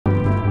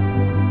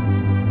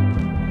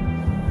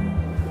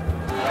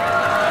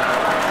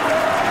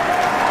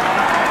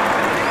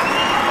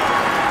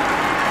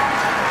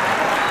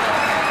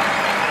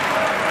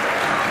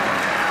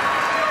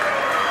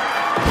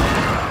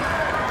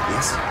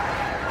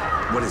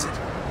What is it?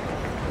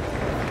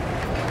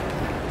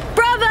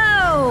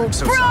 Bravo! I'm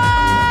so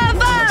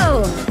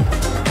Bravo! sorry.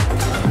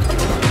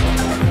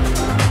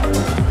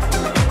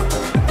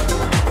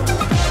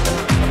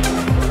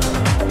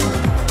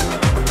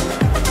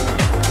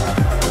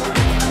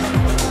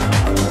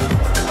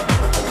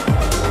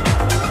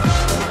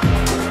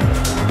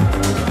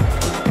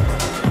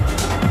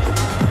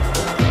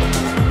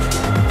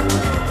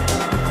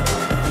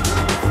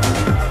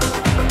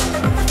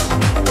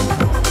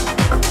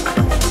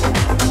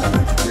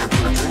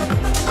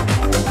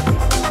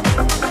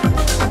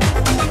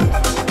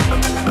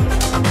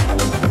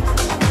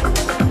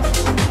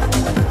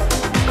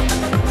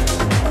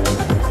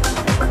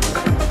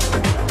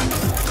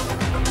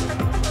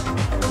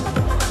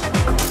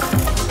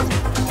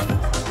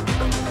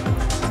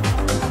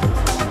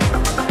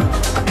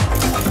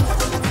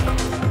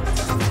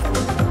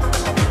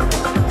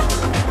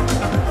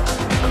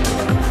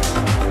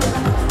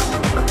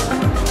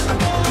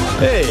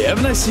 Hey,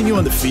 haven't I seen you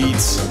on the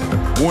feeds?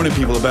 Warning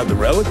people about the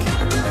relic?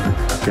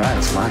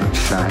 Guys like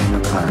shying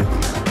apart.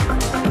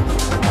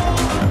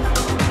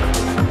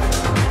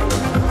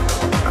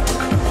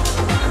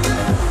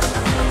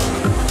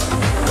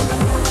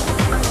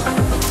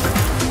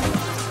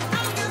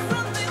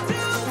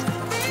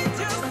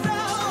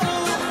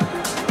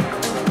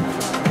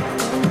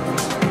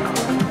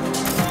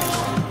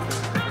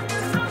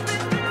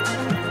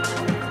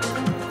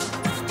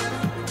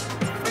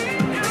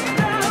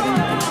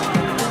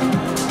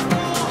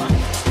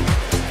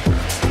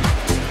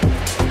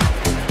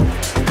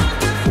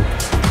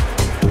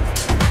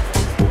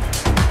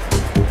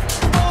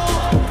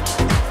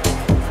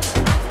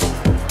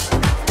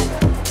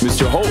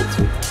 Mr. Holt,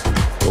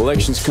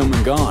 election's come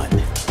and gone.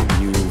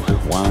 You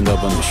wound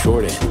up on the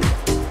short end.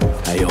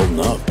 How you holding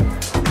up?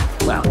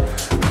 Well,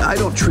 I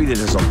don't treat it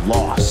as a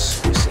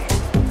loss, you see.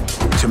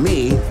 To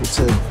me, it's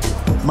a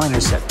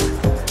minor setback.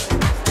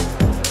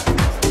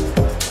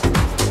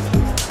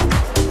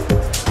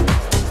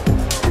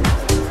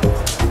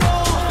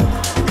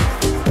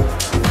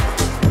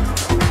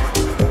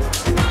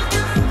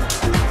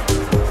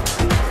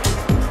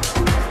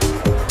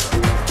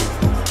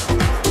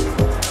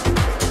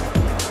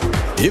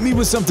 Hit me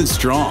with something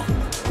strong.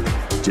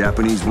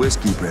 Japanese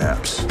whiskey,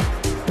 perhaps.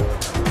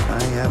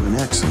 I have an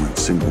excellent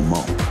single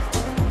malt.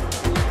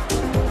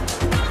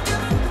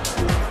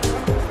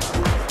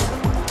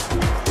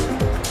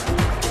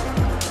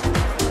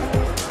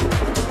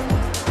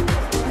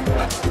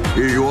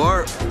 Here you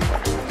are.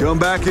 Come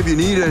back if you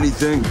need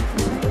anything.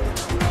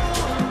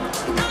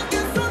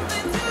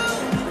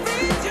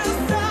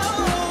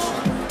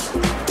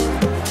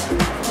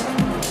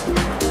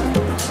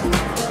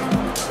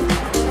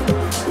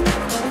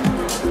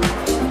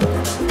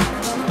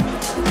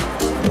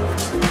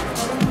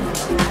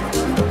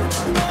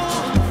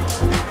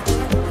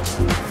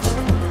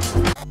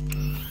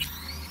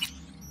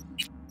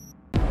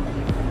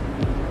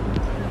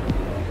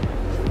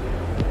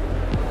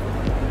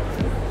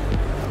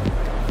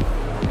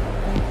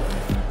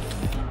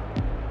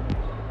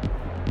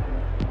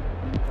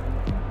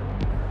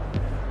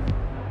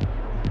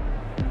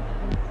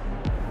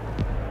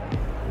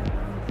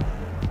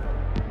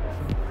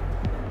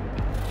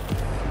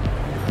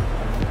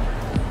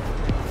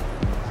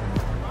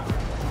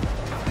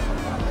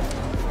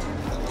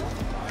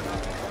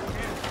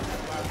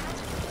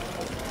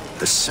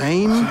 The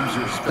same?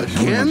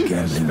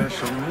 Again?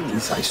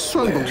 I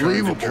swear.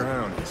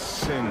 Unbelievable.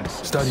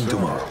 Starting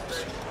tomorrow.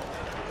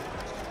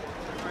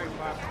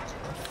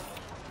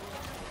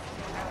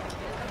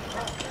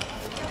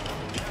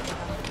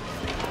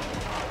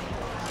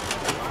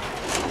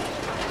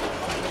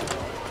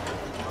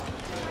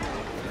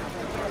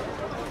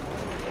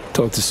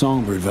 Talk to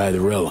Songbird via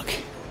the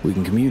relic. We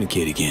can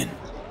communicate again.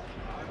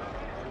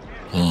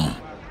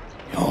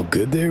 All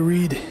good there,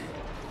 Reed?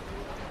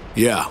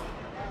 Yeah.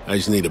 I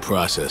just need to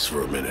process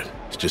for a minute.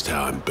 It's just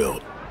how I'm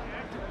built.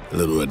 A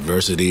little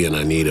adversity and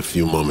I need a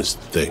few moments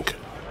to think.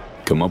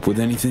 Come up with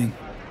anything?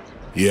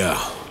 Yeah.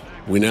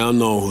 We now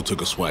know who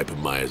took a swipe at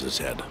Myers'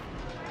 head.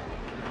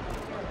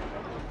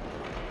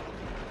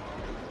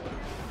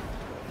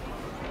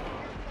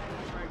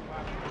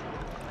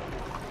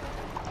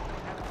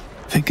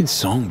 Thinking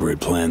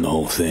Songbird planned the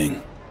whole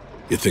thing.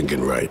 You're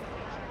thinking right.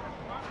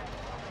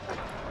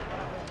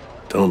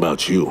 Don't know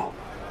about you,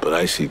 but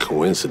I see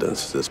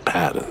coincidences as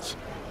patterns.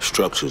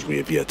 Structures we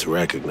have yet to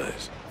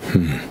recognize.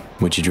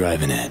 What you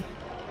driving at?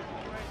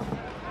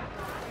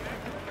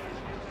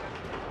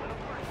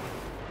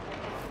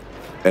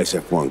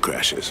 SF-1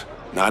 crashes.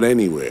 Not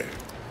anywhere,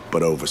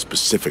 but over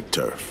specific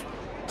turf.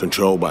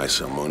 Controlled by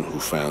someone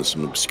who found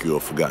some obscure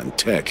forgotten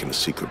tech in a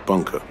secret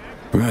bunker.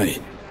 Right.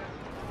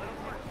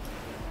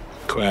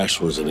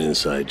 Crash was an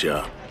inside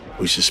job.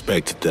 We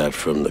suspected that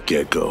from the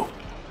get-go.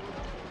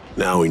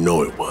 Now we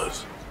know it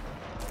was.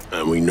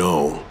 And we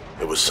know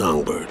it was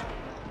Songbird.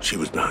 She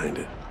was behind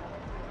it.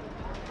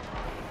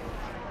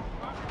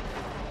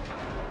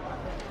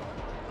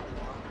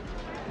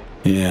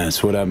 Yeah,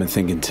 that's what I've been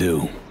thinking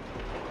too.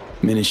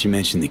 The minute she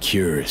mentioned the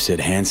cure,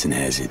 said Hansen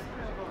has it.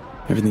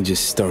 Everything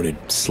just started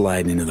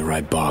sliding into the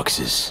right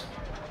boxes,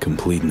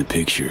 completing the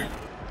picture.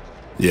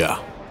 Yeah,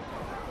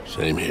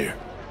 same here.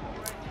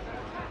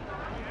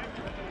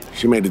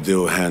 She made a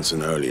deal with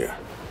Hansen earlier.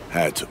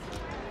 Had to,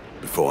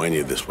 before any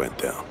of this went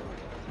down.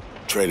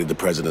 Traded the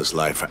president's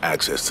life for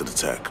access to the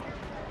tech.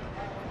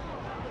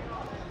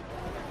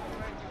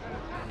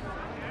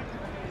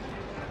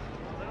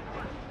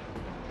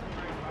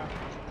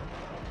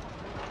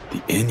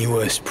 The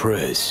NUS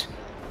Prez,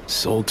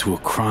 sold to a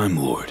crime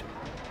lord.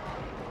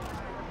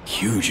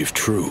 Huge if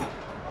true.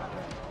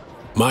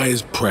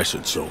 Myers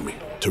pressured Somi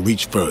to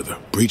reach further,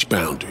 breach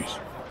boundaries,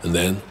 and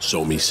then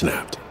Somi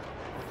snapped.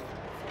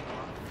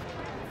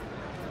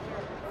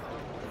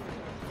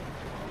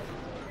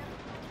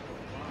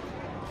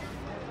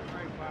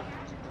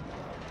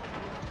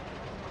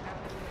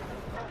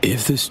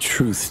 If there's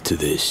truth to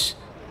this,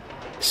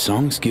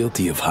 Song's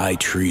guilty of high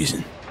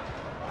treason.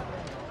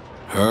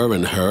 Her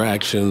and her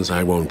actions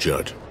I won't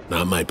judge.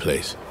 Not my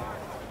place.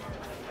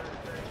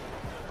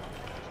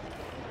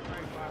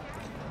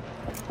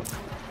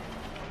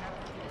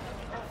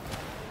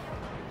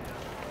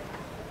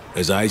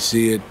 As I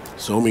see it,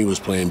 Somi was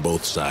playing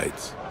both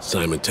sides,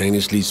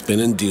 simultaneously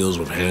spinning deals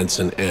with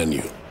Hansen and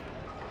you.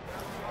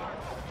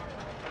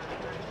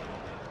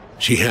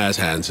 She has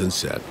Hansen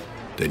set,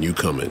 then you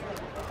come in.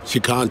 She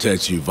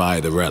contacts you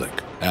via the relic,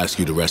 asks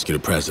you to rescue the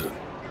president.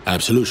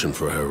 Absolution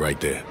for her right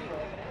there.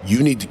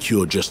 You need to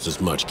cure just as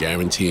much,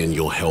 guaranteeing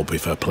you'll help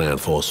if her plan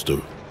falls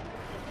through.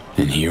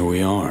 And here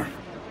we are.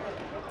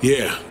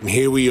 Yeah, and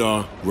here we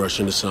are,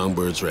 rushing to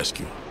Songbird's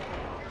rescue.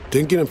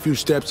 Thinking a few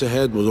steps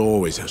ahead was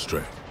always her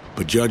strength,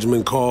 but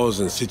judgment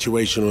calls and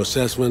situational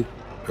assessment,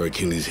 her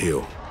Achilles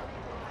heel.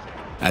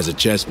 As a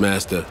chess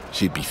master,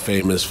 she'd be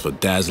famous for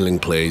dazzling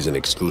plays and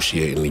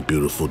excruciatingly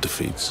beautiful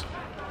defeats.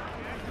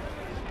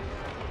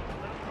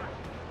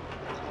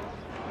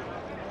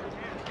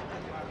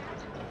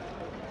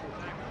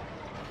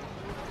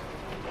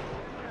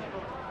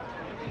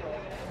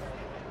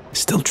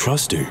 Still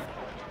trust her.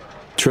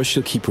 Trust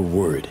she'll keep her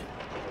word.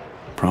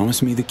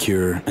 Promise me the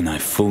cure, and I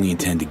fully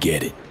intend to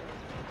get it.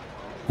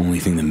 Only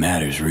thing that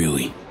matters,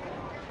 really.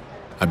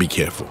 I'd be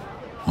careful.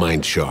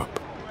 Mind sharp.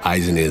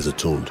 Eyes and ears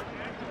attuned.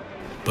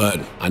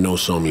 But I know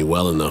Somi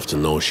well enough to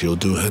know she'll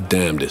do her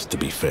damnedest to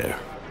be fair.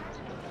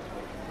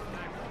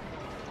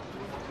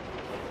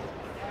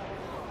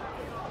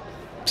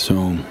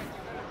 So,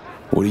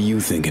 what are you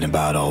thinking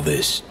about all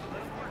this?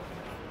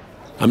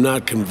 I'm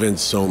not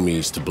convinced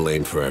Somi's to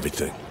blame for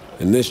everything.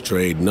 In this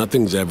trade,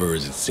 nothing's ever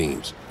as it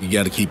seems. You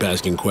gotta keep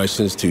asking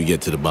questions till you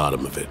get to the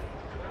bottom of it.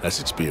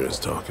 That's experience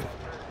talking.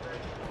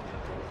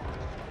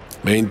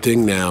 Main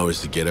thing now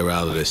is to get her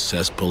out of this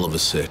cesspool of a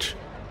sitch.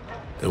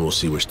 Then we'll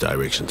see which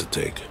direction to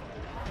take.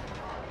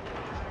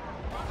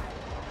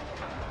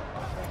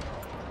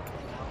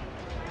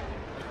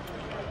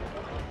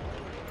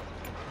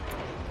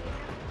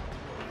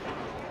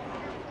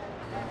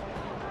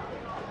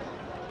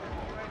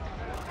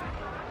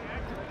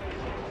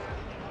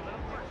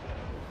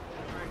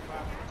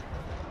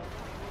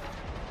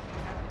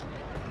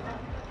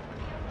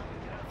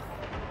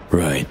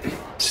 Right.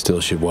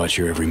 Still should watch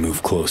your every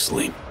move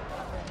closely.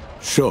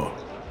 Sure.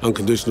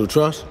 Unconditional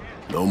trust?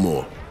 No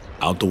more.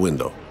 Out the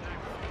window.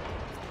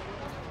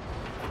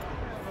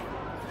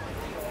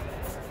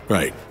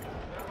 Right.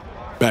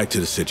 Back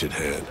to the sitch at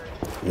hand.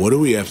 What do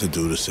we have to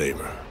do to save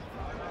her?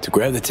 To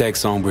grab the tech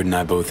Songbird and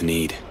I both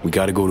need, we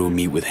gotta go to a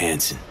meet with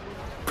Hansen.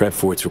 Prep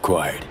for what's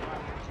required.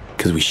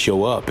 Because we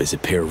show up as a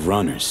pair of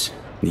runners.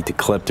 Need to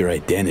collect their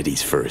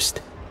identities first.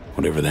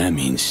 Whatever that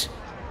means.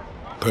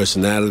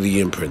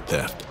 Personality imprint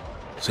theft.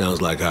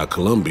 Sounds like our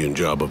Colombian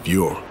job of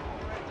yore.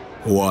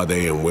 Who are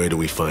they and where do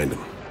we find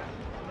them?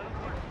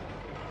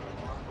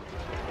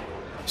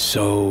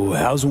 So,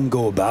 how's one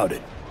go about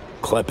it?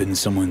 Klepping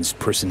someone's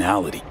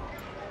personality?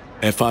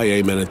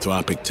 FIA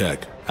Menanthropic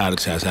tech.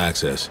 Alex has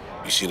access.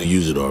 You seen her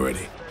use it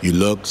already. You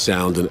look,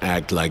 sound, and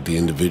act like the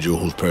individual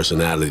whose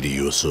personality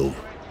you assume.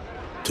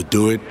 To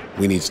do it,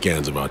 we need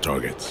scans of our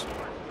targets.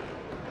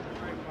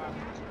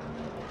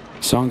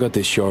 Song got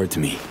this shard to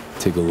me.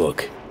 Take a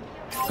look.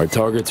 Our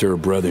targets are a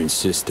brother and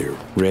sister,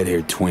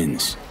 red-haired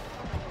twins.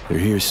 They're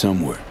here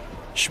somewhere,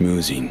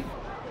 schmoozing.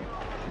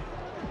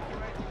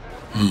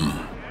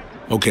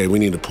 Okay, we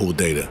need to pull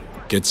data.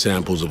 Get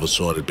samples of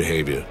assorted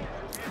behavior.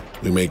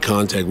 We make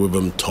contact with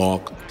them,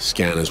 talk,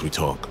 scan as we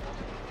talk.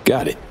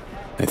 Got it,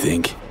 I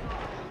think.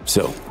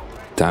 So,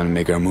 time to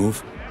make our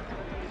move?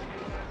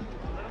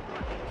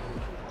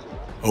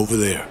 Over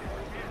there.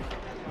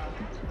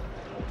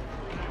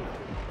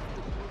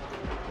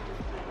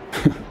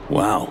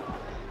 Wow.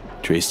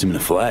 Traced him in a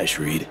flash,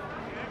 Reed.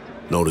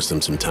 Noticed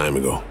them some time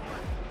ago.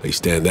 They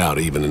stand out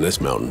even in this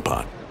melting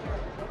pot.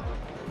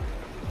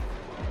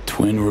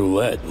 Twin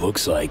roulette,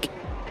 looks like.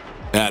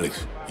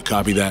 Alex, you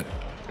copy that?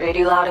 Read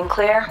you loud and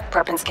clear.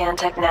 Prep and scan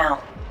tech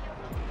now.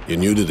 You're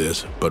new to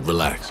this, but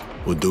relax.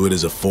 We'll do it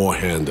as a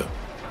four-hander.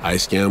 I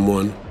scan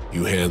one,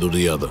 you handle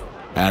the other.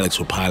 Alex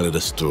will pilot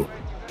us through.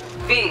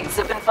 V,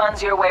 zipping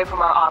funds your way from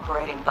our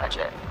operating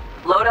budget.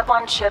 Load up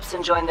on chips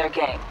and join their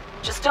gang.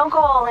 Just don't go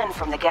all in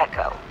from the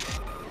get-go.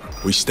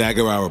 We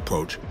stagger our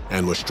approach,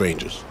 and we're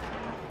strangers.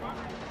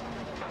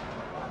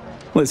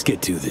 Let's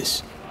get to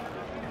this.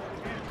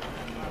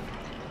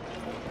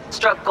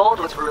 Struck gold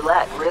with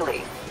roulette,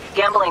 really.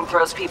 Gambling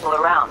throws people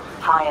around,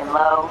 high and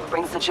low,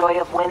 brings the joy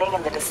of winning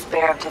and the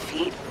despair of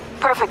defeat.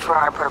 Perfect for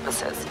our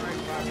purposes.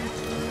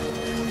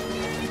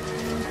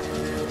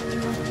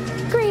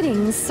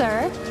 Greetings,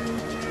 sir.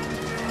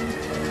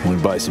 Want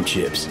to buy some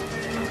chips?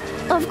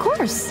 Of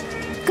course.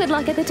 Good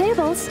luck at the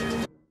tables.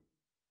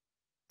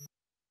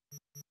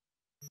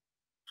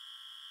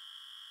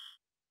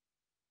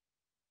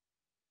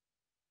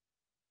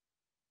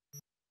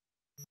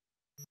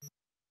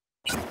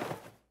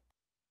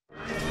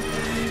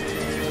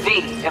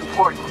 V,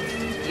 important.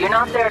 You're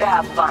not there to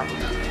have fun.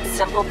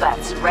 Simple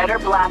bets, red or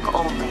black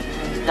only.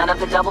 None of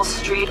the double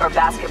street or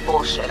basket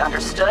bullshit,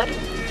 understood?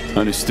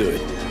 Understood.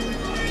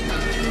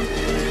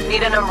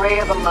 Need an array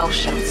of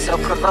emotions, so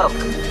provoke,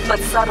 but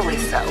subtly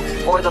so,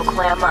 or they'll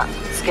clam up.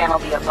 Scan will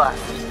be a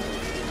bust.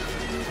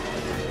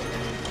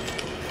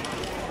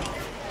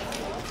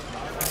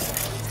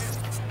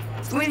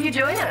 Will you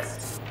join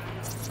us?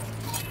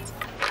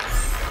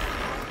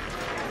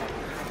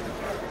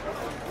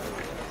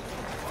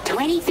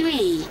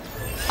 $23.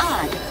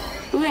 Odd.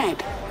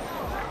 Red.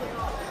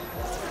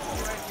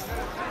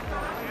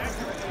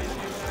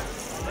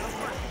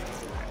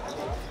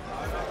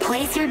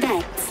 Place your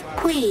bets,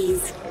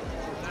 please.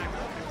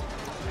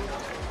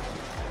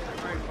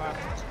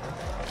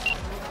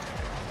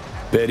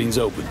 Betting's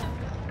open.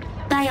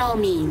 By all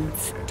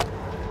means.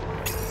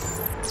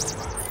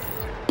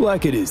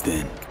 Black it is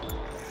then.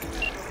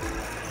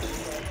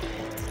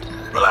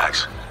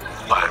 Relax.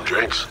 Buy him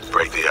drinks,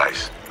 break the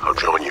ice. I'll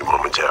join you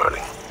momentarily.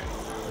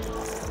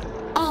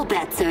 All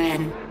bets are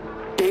in.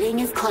 Bidding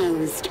is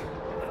closed.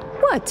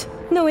 What?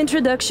 No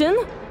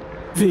introduction?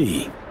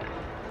 V.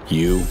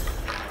 You?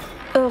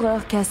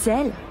 Aurore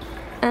Cassel.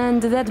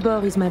 And that boy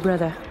is my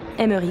brother,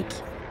 Emmerich.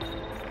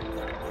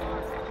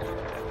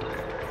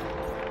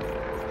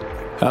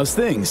 How's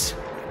things?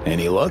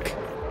 Any luck?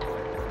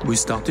 We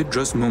started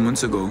just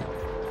moments ago.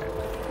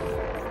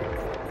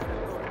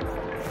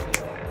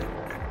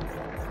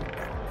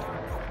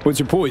 What's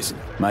your poison?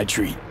 My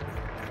treat.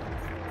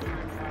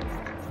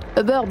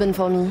 A bourbon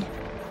for me.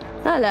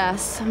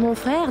 Alas, mon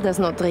frère does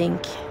not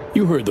drink.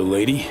 You heard the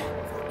lady.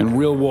 And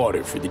real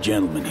water for the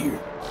gentleman here.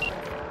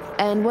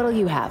 And what'll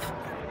you have?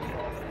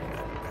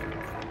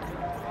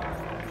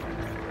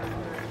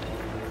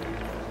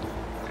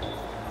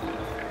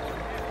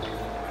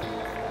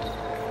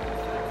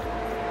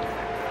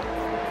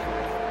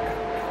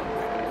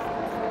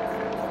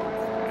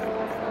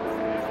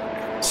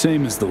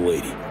 Same as the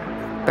lady.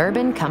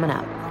 Bourbon coming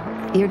up.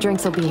 Your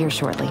drinks will be here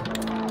shortly.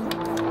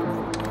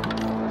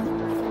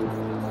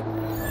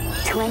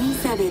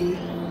 27.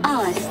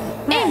 Odd.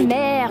 Eh Red.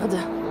 merde!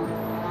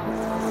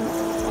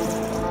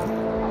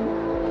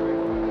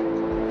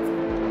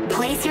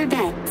 Place your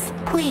bets,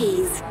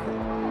 please.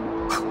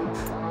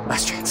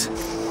 Last chance.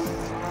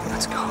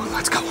 Let's go,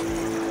 let's go.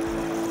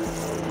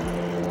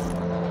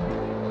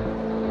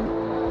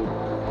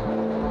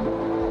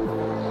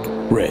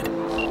 Red.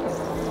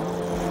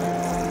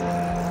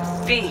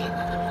 V,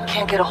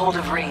 can't get a hold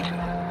of Reed.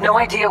 No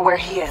idea where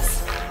he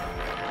is.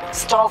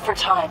 Stall for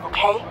time,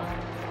 okay?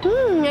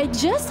 I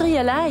just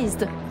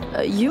realized.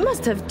 You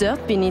must have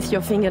dirt beneath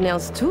your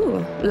fingernails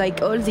too,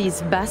 like all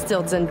these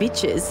bastards and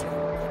bitches.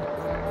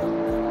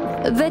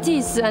 That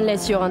is,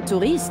 unless you're a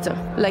tourist,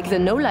 like the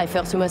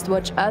no-lifers who must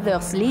watch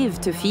others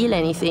live to feel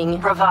anything.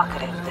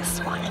 Provocative, this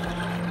one.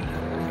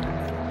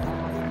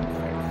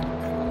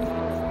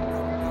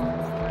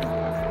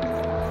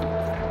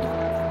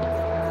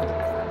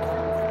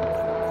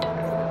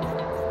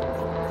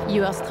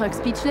 You are struck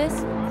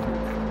speechless?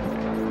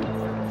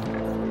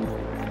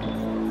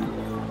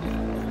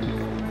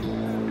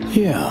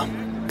 Yeah.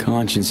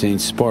 Conscience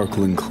ain't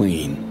sparkling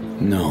clean.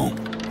 No.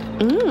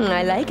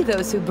 I like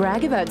those who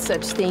brag about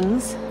such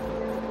things.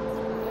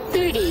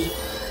 30.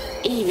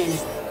 Even.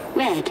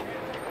 Red.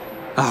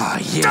 Ah,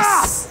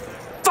 yes!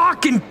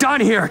 Fucking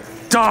done here!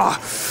 Duh!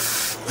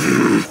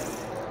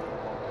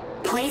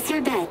 Place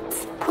your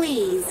bets,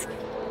 please.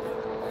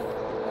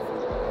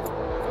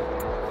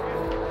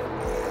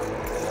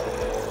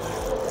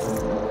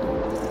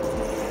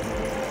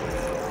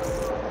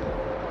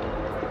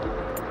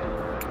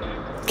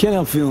 Can't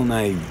help feeling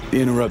I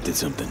interrupted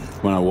something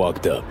when I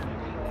walked up.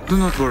 Do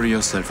not worry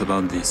yourself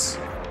about this.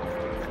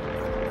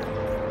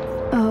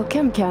 Oh,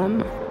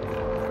 come.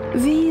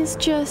 V is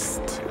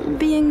just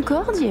being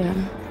cordial.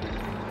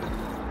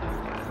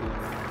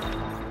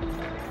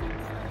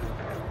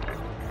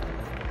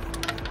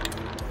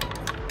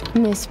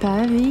 N'est-ce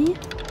pas, V?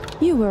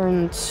 You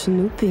weren't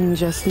snooping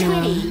just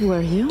now, 20.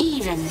 were you?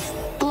 Even.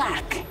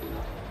 Black.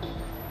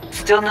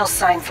 Still no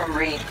sign from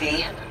Reed,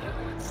 V.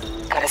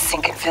 Got a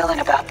sinking feeling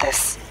about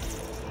this.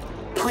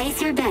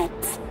 Place your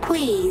bets,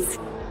 please.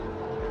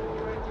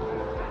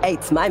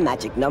 8's my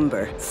magic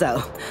number,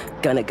 so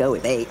gonna go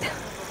with 8.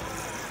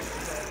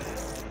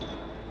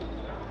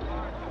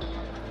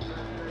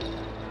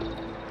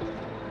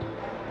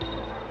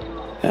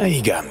 Now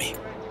you got me.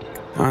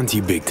 On to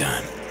you big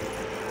time.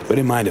 But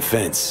in my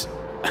defense,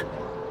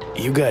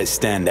 you guys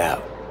stand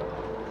out.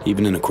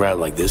 Even in a crowd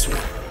like this one.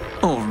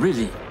 Oh,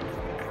 really?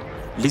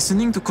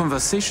 Listening to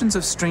conversations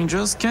of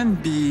strangers can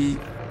be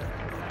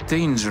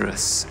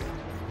dangerous.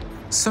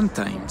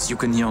 Sometimes you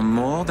can hear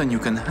more than you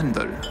can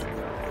handle.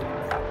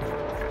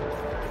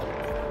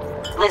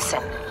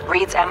 Listen,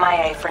 Reed's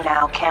MIA for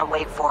now, can't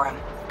wait for him.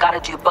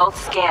 Gotta do both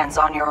scans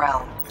on your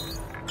own.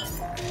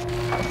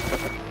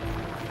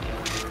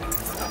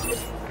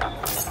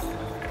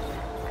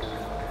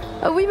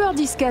 We were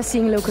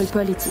discussing local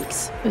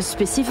politics,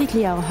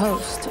 specifically our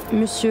host,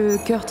 Monsieur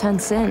Kurt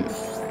Hansen.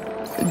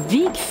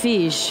 Big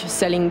fish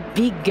selling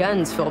big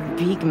guns for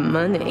big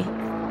money.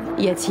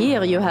 Yet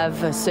here you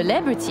have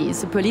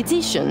celebrities,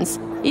 politicians,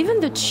 even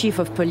the chief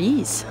of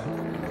police.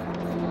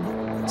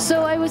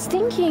 So I was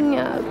thinking,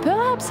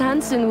 perhaps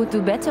Hansen would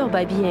do better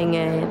by being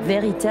a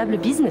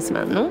véritable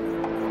businessman, no?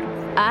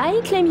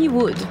 I claim he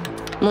would.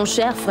 Mon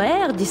cher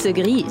frère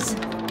disagrees.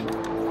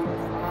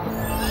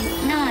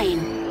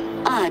 9.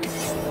 Odd.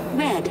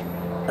 Red.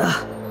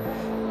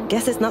 Ugh.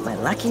 Guess it's not my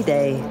lucky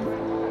day.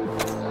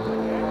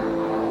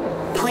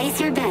 Place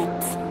your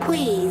bets,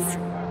 please.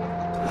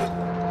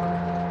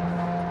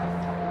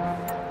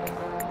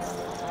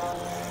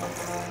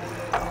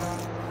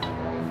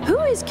 Who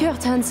is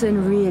Kurt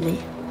Hansen really?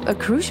 A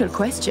crucial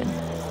question.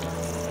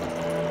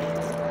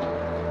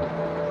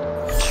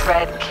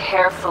 Tread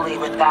carefully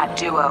with that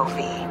duo,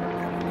 V.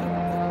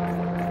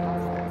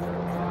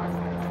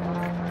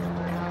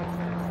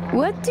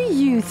 What do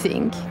you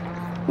think?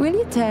 Will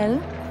you tell?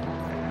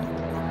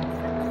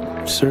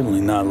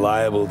 Certainly not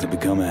liable to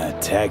become a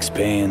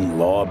tax-paying,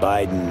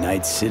 law-abiding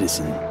night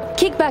citizen.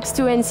 Kickbacks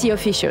to NC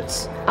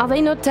officials. Are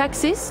they not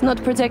taxes,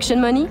 not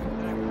protection money?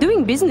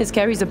 Doing business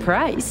carries a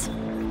price.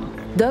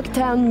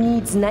 Dogtown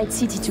needs Night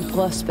City to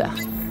prosper.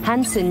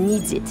 Hansen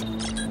needs it.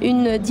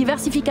 Une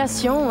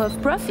diversification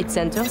of profit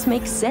centers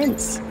makes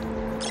sense.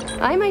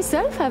 I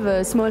myself have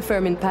a small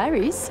firm in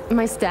Paris.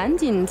 My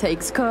stand-in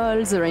takes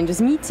calls,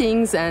 arranges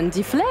meetings, and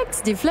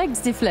deflects.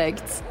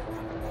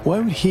 Why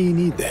would he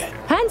need that?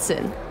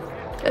 Hansen?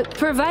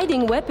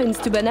 Providing weapons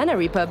to banana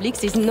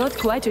republics is not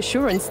quite a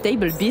sure and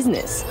stable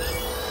business.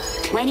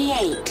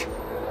 28.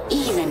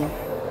 Even.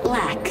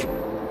 Black.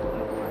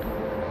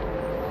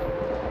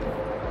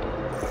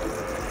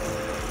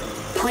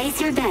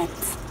 Place your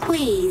bets,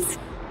 please.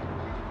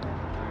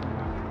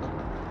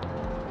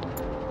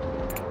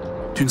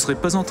 Tu ne serais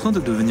pas en train de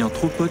devenir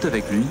trop pote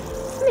avec lui?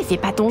 Mais fais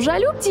pas ton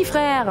jaloux, petit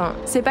frère.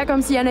 C'est pas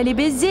comme si on allait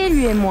baiser,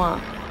 lui et moi.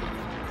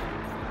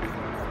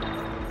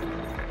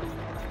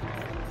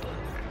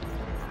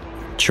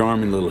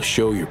 Charming little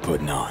show you're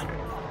putting on.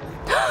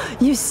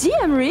 You see,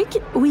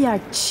 Emmerich, we are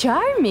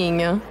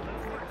charming.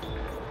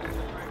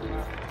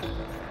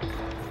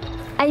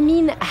 I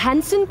mean,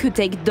 Hansen could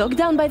take Dog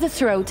down by the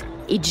throat,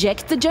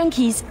 eject the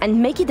junkies,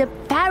 and make it a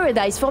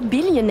paradise for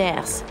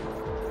billionaires.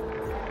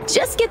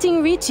 Just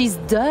getting rich is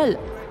dull.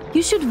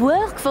 You should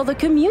work for the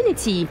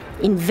community.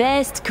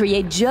 Invest,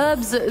 create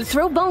jobs,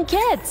 throw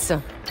banquets.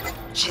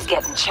 She's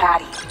getting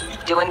chatty.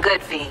 Doing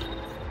good, V.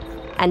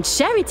 And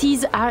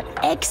charities are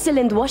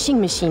excellent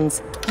washing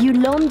machines. You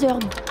launder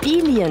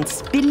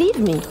billions, believe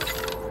me.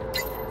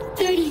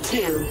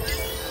 32.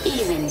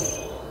 Even.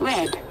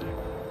 Red.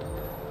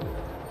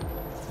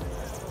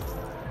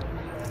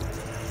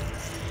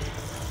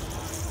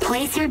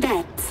 Place your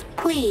bets,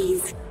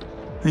 please.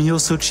 You're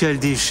so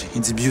childish,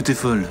 it's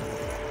beautiful.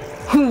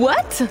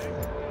 What?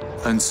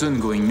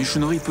 Hansen going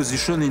missionary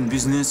position in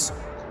business?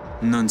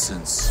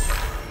 Nonsense.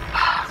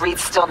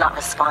 Reed's still not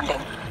responding.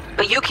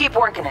 But you keep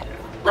working it.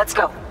 Let's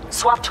go.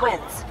 Swap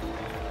twins.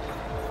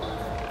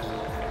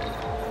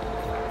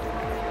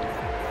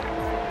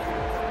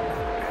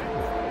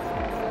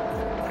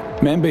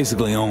 Man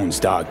basically owns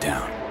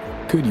Dogtown.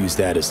 Could use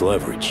that as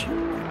leverage.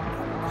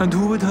 And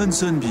who would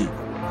Hansen be?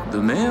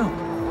 The mayor?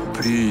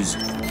 Please.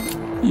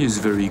 He is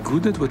very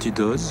good at what he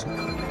does.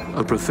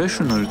 A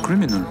professional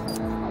criminal.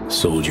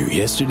 Soldier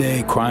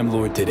yesterday, crime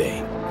lord today.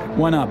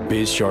 Why not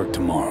biz shark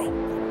tomorrow?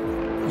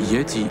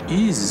 Yet he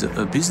is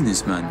a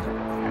businessman.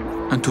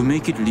 And to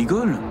make it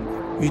legal,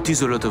 it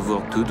is a lot of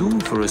work to do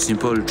for a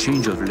simple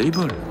change of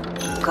label.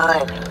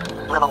 Good.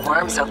 Little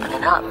worm's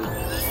opening up.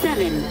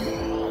 7.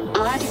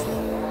 Odd.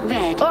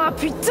 Red. Oh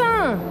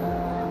putain!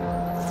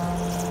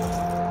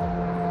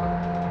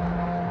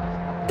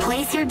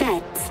 Place your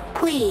bets,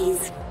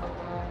 please.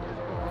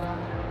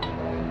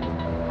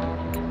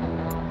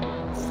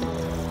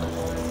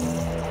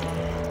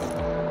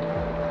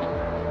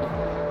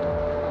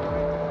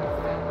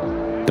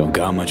 Don't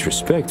got much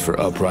respect for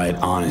upright,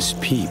 honest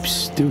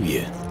peeps, do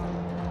you?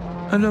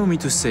 Allow me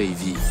to say,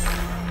 V.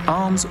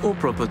 Arms or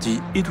property,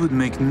 it would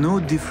make no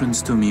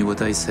difference to me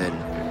what I sell.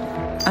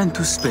 And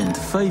to spend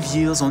 5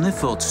 years on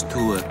efforts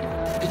to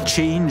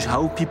change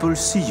how people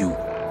see you,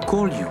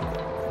 call you,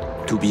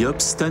 to be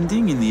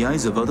upstanding in the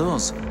eyes of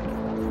others,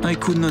 I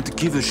could not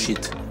give a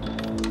shit.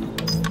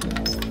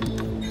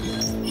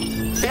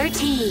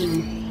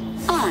 13.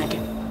 Odd.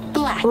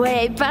 Black.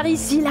 Ouais, par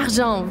ici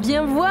l'argent.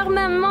 Viens voir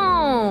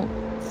maman.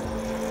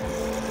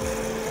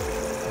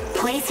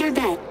 place your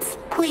bets,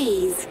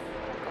 please.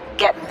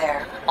 Getting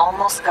there.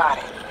 Almost got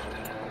it.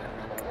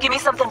 Give me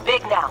something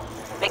big now.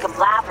 Make them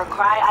laugh or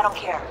cry, I don't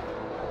care.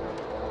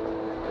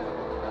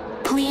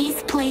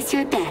 Please place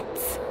your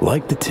bets.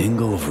 Like the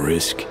tingle of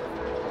risk?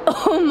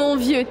 Oh mon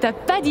vieux, t'as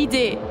pas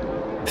d'idée.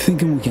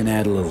 Thinking we can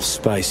add a little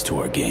spice to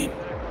our game.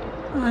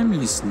 I'm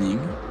listening.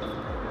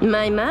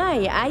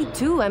 My, I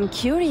too am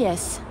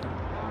curious.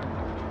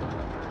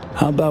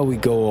 How about we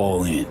go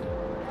all in?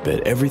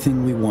 Bet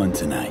everything we won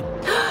tonight.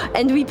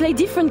 And we play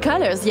different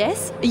colors,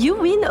 yes? You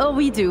win or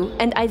we do,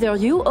 and either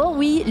you or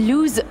we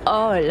lose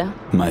all.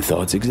 My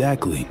thoughts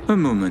exactly. A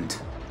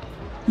moment.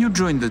 You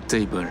join the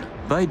table,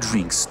 buy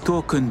drinks,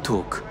 talk and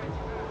talk.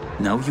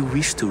 Now you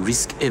wish to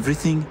risk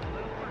everything?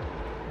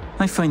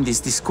 I find this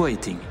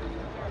disquieting.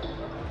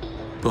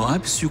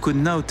 Perhaps you could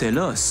now tell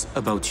us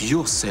about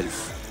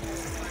yourself.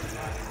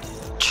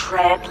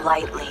 Tread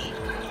lightly.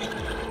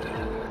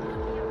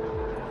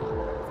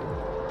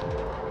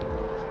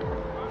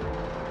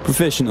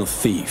 Professional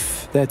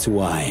thief, that's who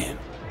I am.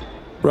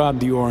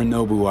 Robbed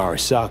Yorinobu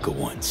Arasaka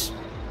once.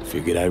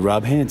 Figured I'd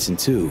rob Hansen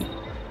too.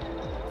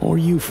 Or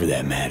you for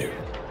that matter.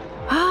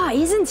 Ah,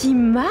 isn't he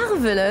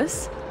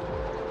marvelous?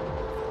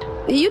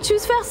 You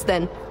choose first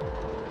then.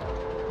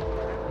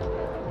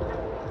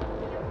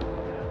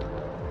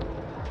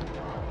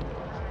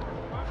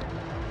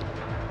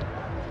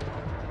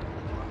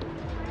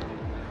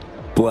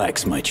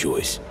 Black's my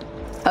choice.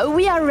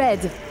 We are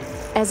red,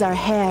 as our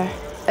hair,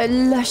 a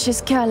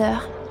luscious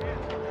color.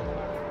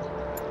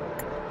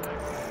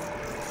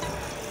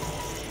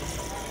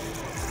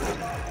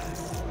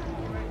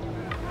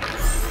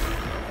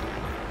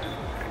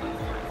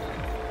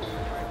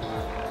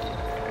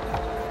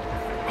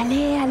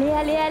 Allez, allez,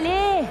 allez,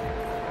 allez!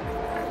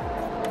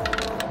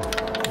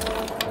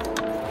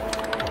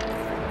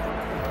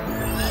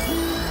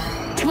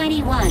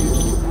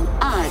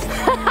 Odd.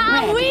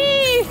 Red.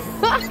 Oui!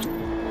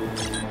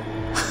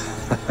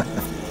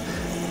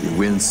 You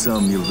win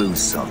some, you lose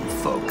some,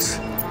 folks.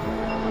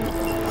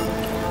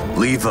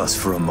 Leave us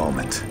for a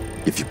moment,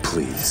 if you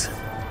please.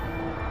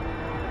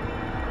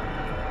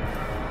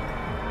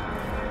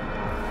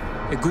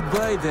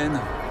 Goodbye then.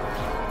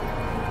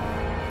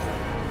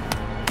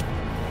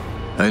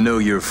 I know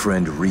your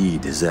friend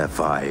Reed is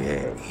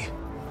FIA.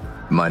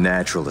 My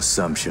natural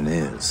assumption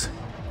is,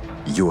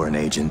 you're an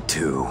agent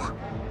too.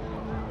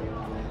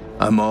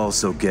 I'm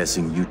also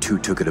guessing you two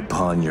took it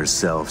upon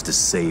yourselves to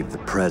save the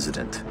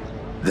president,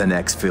 then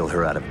exfil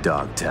her out of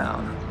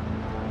Dogtown.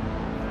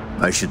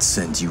 I should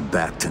send you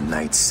back to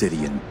Night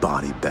City in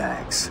body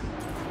bags,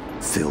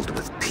 filled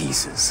with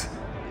pieces.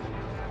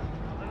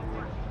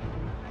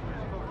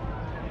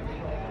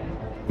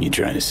 You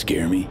trying to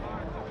scare me?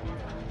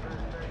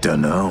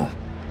 Dunno.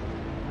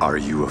 Are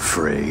you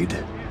afraid?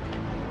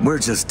 We're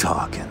just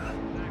talking,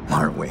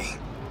 aren't we?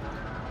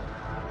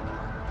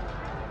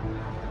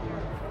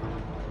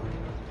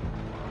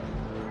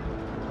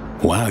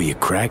 Wow, you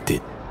cracked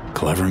it.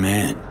 Clever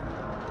man.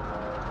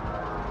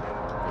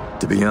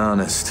 To be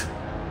honest,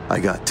 I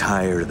got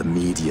tired of the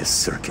media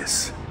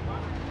circus.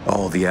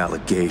 All the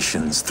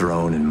allegations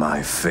thrown in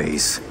my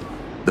face,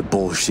 the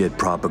bullshit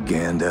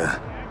propaganda.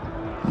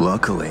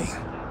 Luckily,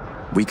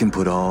 we can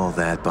put all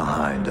that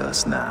behind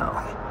us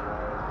now.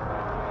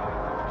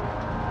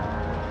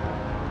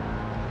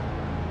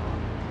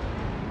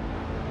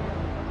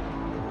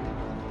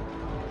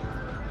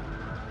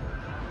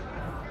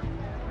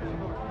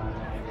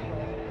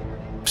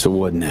 So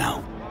what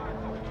now?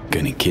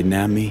 Gonna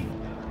kidnap me?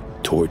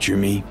 Torture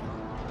me?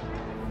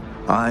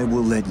 I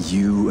will let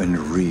you and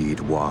Reed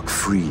walk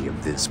free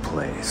of this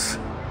place.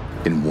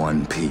 In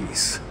one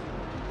piece.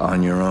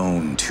 On your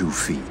own 2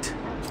 feet.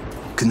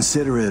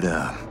 Consider it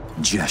a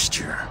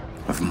gesture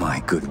of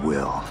my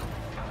goodwill.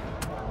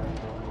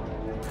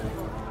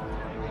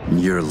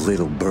 Your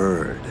little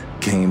bird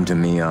came to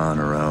me on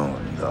her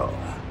own, though.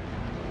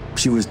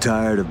 She was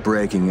tired of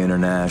breaking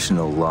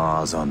international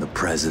laws on the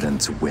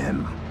president's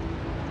whim.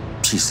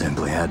 She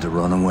simply had to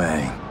run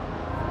away.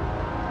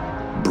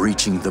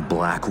 Breaching the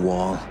Black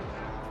Wall,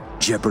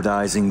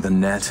 jeopardizing the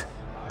net,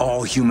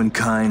 all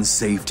humankind's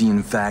safety,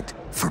 in fact,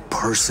 for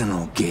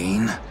personal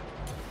gain.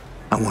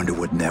 I wonder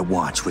what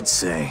Netwatch would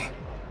say.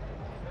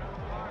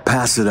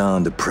 Pass it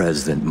on to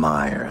President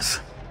Myers.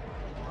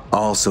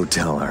 Also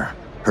tell her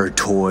her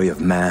toy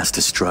of mass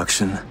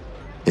destruction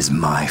is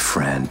my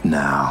friend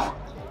now.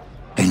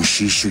 And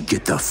she should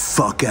get the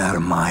fuck out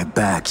of my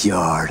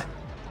backyard,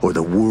 or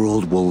the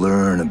world will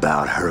learn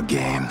about her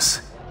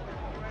games.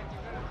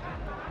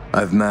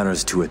 I've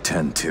matters to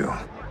attend to.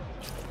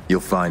 You'll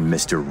find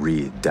Mr.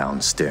 Reed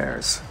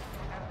downstairs.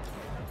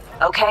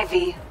 Okay,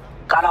 V.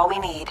 Got all we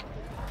need.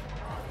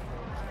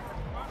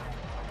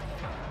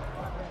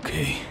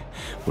 Okay,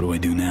 what do I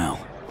do now?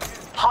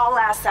 Haul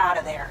ass out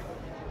of there.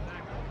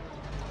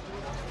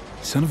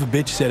 Son of a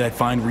bitch said I'd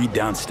find Reed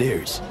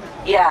downstairs.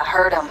 Yeah,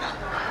 heard him.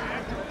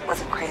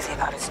 Wasn't crazy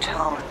about his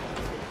tone.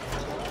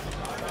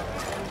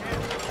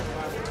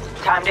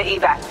 Time to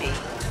evac, V.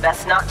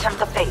 Best not tempt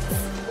the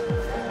fates.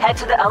 Head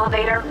to the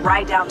elevator,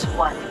 ride down to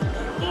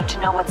 1. Need to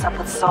know what's up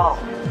with Saul.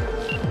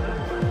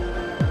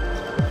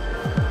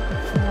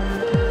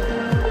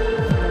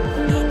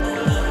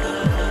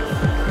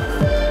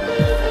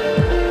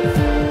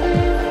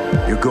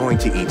 going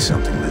to eat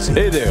something, Lizzie.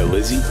 Hey there,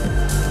 Lizzie.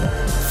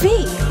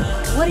 V,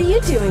 what are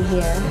you doing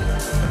here?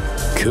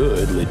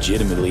 Could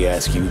legitimately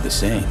ask you the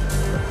same.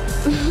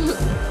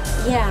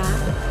 Yeah,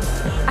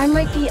 I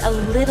might be a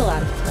little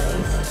out of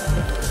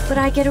place, but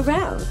I get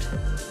around.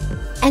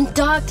 And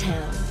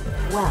Dogtown,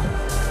 well,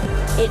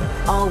 it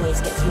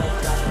always gets my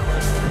blood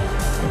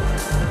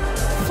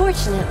coursing.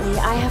 Fortunately,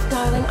 I have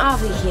darling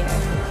Avi here.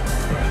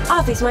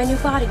 Avi's my new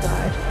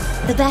bodyguard.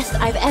 The best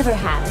I've ever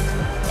had,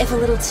 if a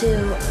little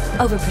too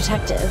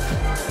overprotective.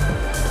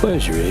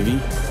 Pleasure, Avi.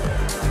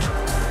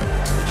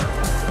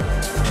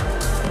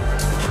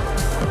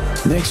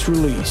 Next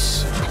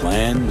release,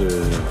 planned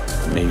or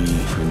maybe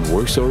in the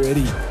works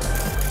already?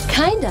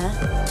 Kinda.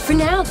 For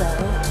now,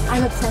 though,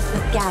 I'm obsessed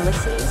with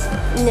galaxies,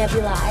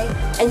 nebulae,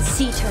 and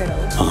sea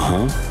turtles.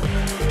 Uh-huh.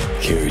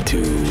 Care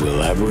to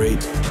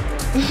elaborate?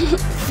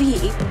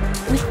 V,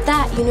 with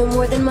that you know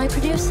more than my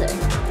producer.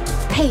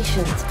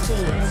 Patience,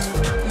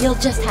 please. You'll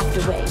just have to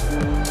wait.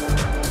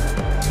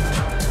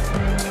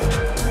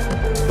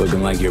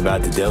 Looking like you're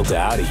about to Delta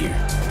out of here.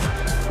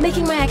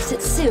 Making my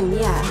exit soon,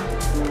 yeah.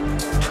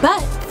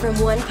 But from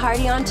one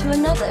party on to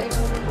another.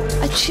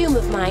 A chum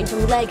of mine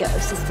from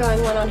Lagos is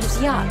throwing one on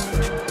his yacht.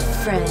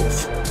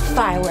 Friends,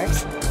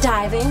 fireworks,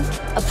 diving,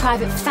 a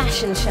private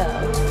fashion show.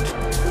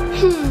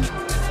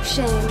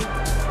 Shame.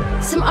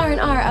 Some R&R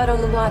out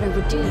on the water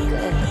would do you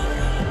good.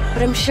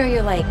 But I'm sure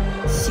you're, like,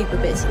 super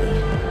busy.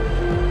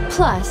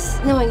 Plus,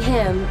 knowing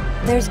him,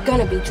 there's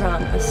gonna be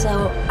drama,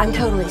 so I'm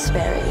totally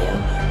sparing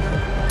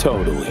you.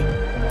 Totally.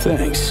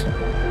 Thanks.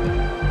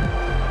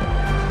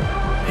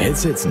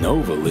 Headset's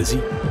Nova,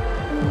 Lizzie.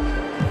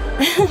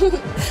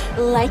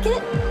 Like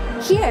it?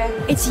 Here,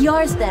 it's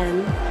yours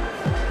then.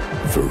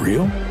 For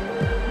real?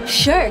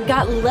 Sure,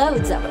 got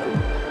loads of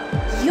them.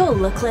 You'll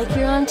look like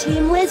you're on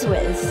Team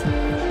LizWiz.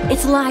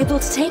 It's liable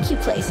to take you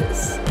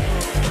places.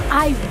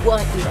 I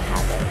want you to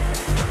have it.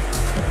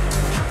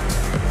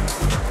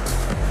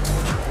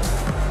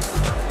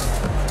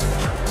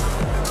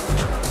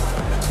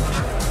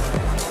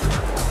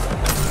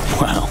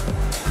 Wow.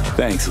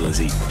 Thanks,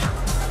 Lizzie.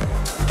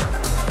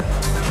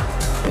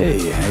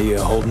 Hey, how you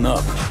holding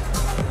up?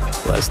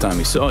 Last time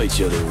we saw each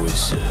other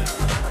was,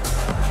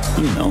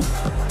 you know.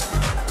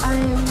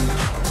 I'm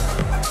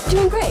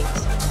doing great.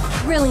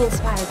 Really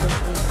inspired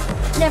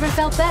lately. Never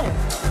felt better.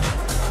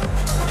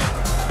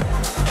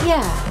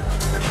 Yeah,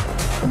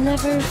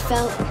 never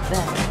felt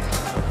better.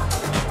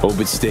 Hope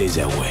it stays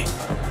that way.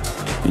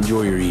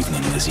 Enjoy your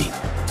evening, Lizzie.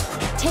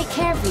 Take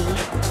care, V,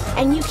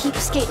 and you keep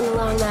skating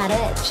along that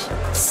edge.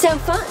 So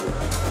fun.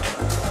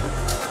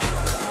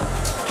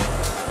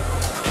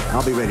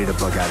 I'll be ready to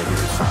bug out of here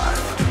at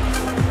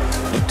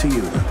 5. Up to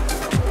you.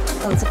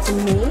 Oh, it's up to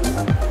me?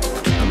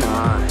 Come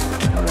on.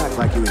 Don't act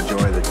like you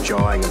enjoy the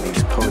jawing of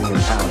these podium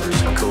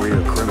pounders and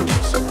career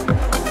criminals.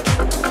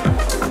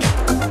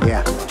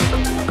 Yeah.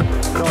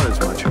 Thought as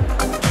much.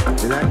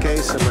 In that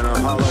case, I'm gonna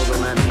hollow the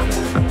landing.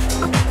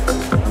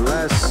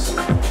 Unless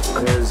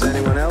there's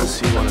anyone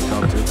else you want to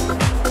talk to.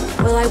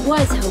 Well, I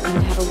was hoping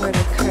to have a word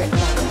with Kurt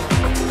about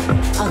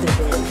other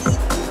biz.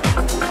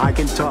 I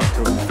can talk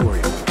to him for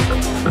you.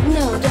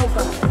 No, don't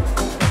bother.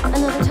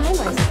 Another time,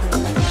 I suppose.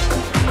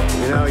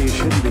 You know, you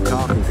shouldn't be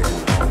talking to him.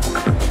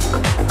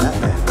 That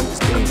man is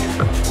danger.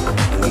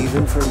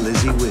 Even for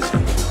Lizzie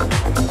Wizzy.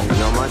 You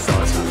know my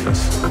thoughts on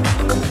this.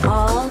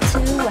 All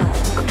too well.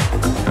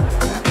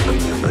 That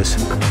mean you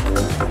listen?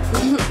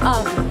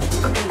 Oh,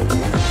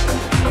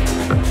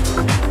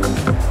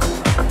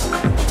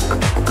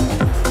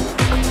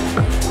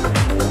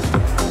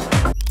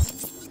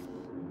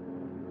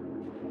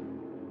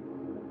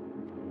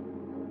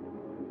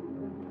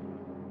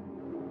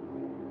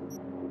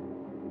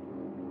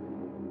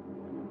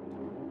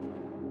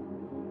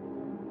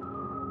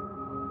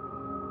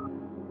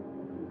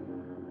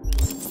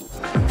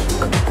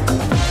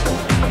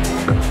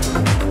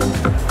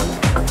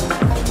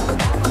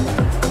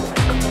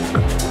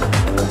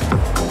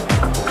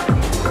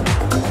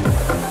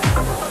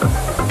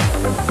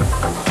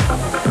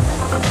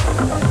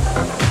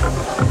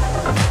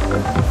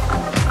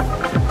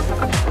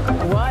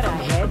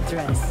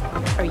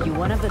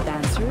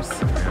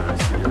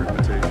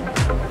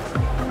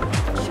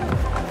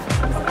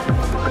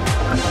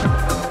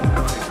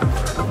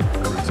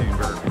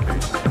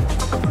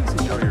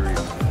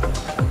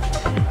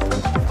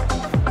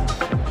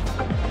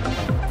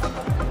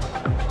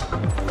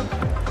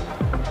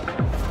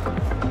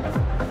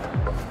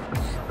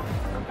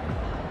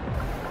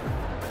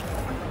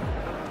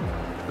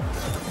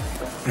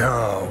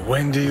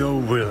 Wendy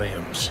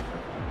O'Williams.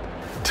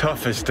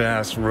 Toughest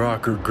ass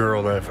rocker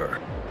girl ever.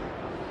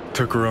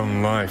 Took her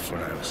own life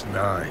when I was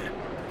 9.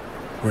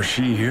 Were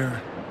she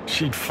here,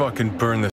 she'd fucking burn the